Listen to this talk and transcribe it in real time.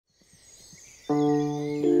As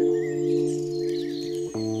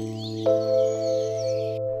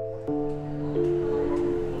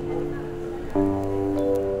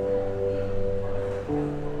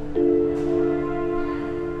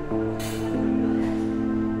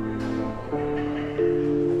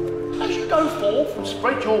you go forth and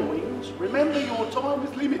spread your wings, remember your time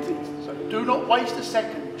is limited, so do not waste a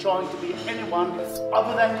second trying to be anyone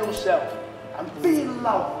other than yourself, and be in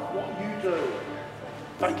love with what you do.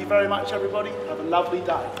 Thank you very much, everybody. Have a lovely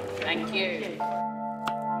day. Thank you.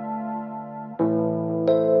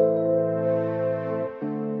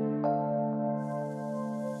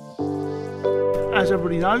 As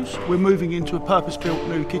everybody knows, we're moving into a purpose-built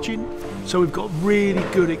new kitchen, so we've got really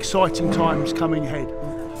good, exciting times coming ahead.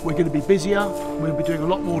 We're going to be busier, we'll be doing a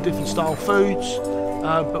lot more different style foods,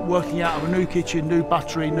 but working out of a new kitchen, new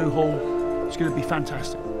buttery, new hall. It's going to be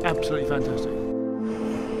fantastic, absolutely fantastic.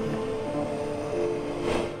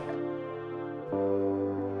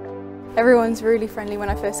 Everyone's really friendly. When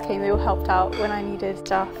I first came, they all helped out when I needed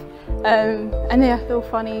stuff. And they feel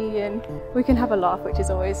funny and we can have a laugh, which is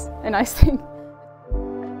always a nice thing.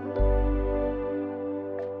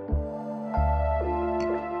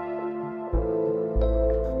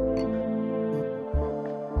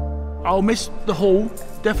 I'll miss the hall,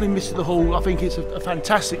 definitely miss the hall. I think it's a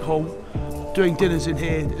fantastic hall. Doing dinners in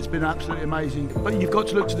here has been absolutely amazing. But you've got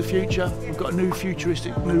to look to the future. We've got a new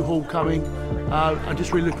futuristic new hall coming. I'm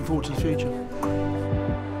just really looking forward to the future.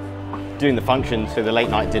 Doing the functions, so the late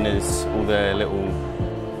night dinners, all the little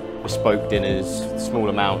bespoke dinners, small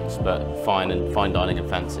amounts but fine dining and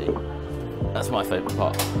fancy. That's my favourite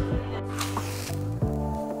part.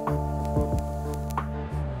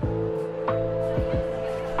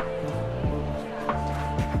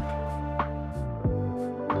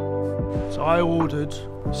 So I ordered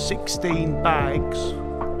 16 bags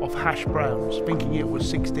of hash browns, thinking it was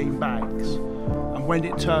 16 bags. And when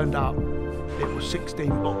it turned up, it was 16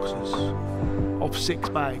 boxes of 6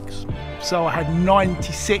 bags. So I had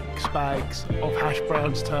 96 bags of hash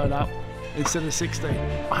browns turn up instead of 16.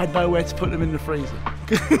 I had nowhere to put them in the freezer.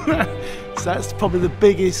 So that's probably the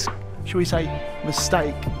biggest, shall we say,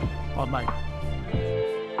 mistake I've made.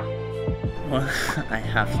 Well, I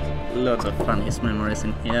have lots of funniest memories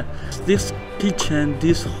in here. This kitchen,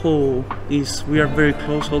 this hall, we are very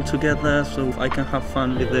close all together, so I can have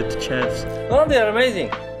fun with the chefs. Oh, they are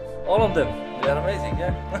amazing. All of them. They are amazing,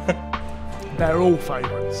 yeah. They're all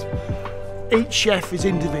favourites. Each chef is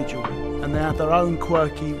individual and they have their own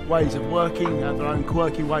quirky ways of working, they have their own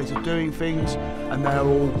quirky ways of doing things, and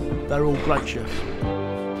they're all great chefs.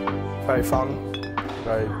 Very fun,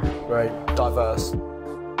 very diverse.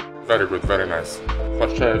 Very good, very nice. For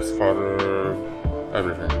chefs, for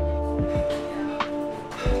everything.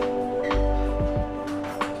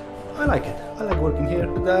 I like it. I like working here.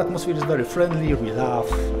 The atmosphere is very friendly, we laugh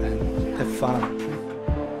and have fun.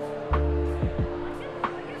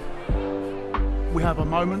 We have our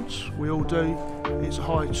moments, we all do. It's a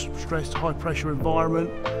high stress, high pressure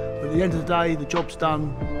environment. But at the end of the day, the job's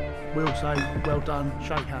done. We all say, well done,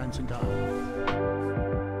 shake hands and go.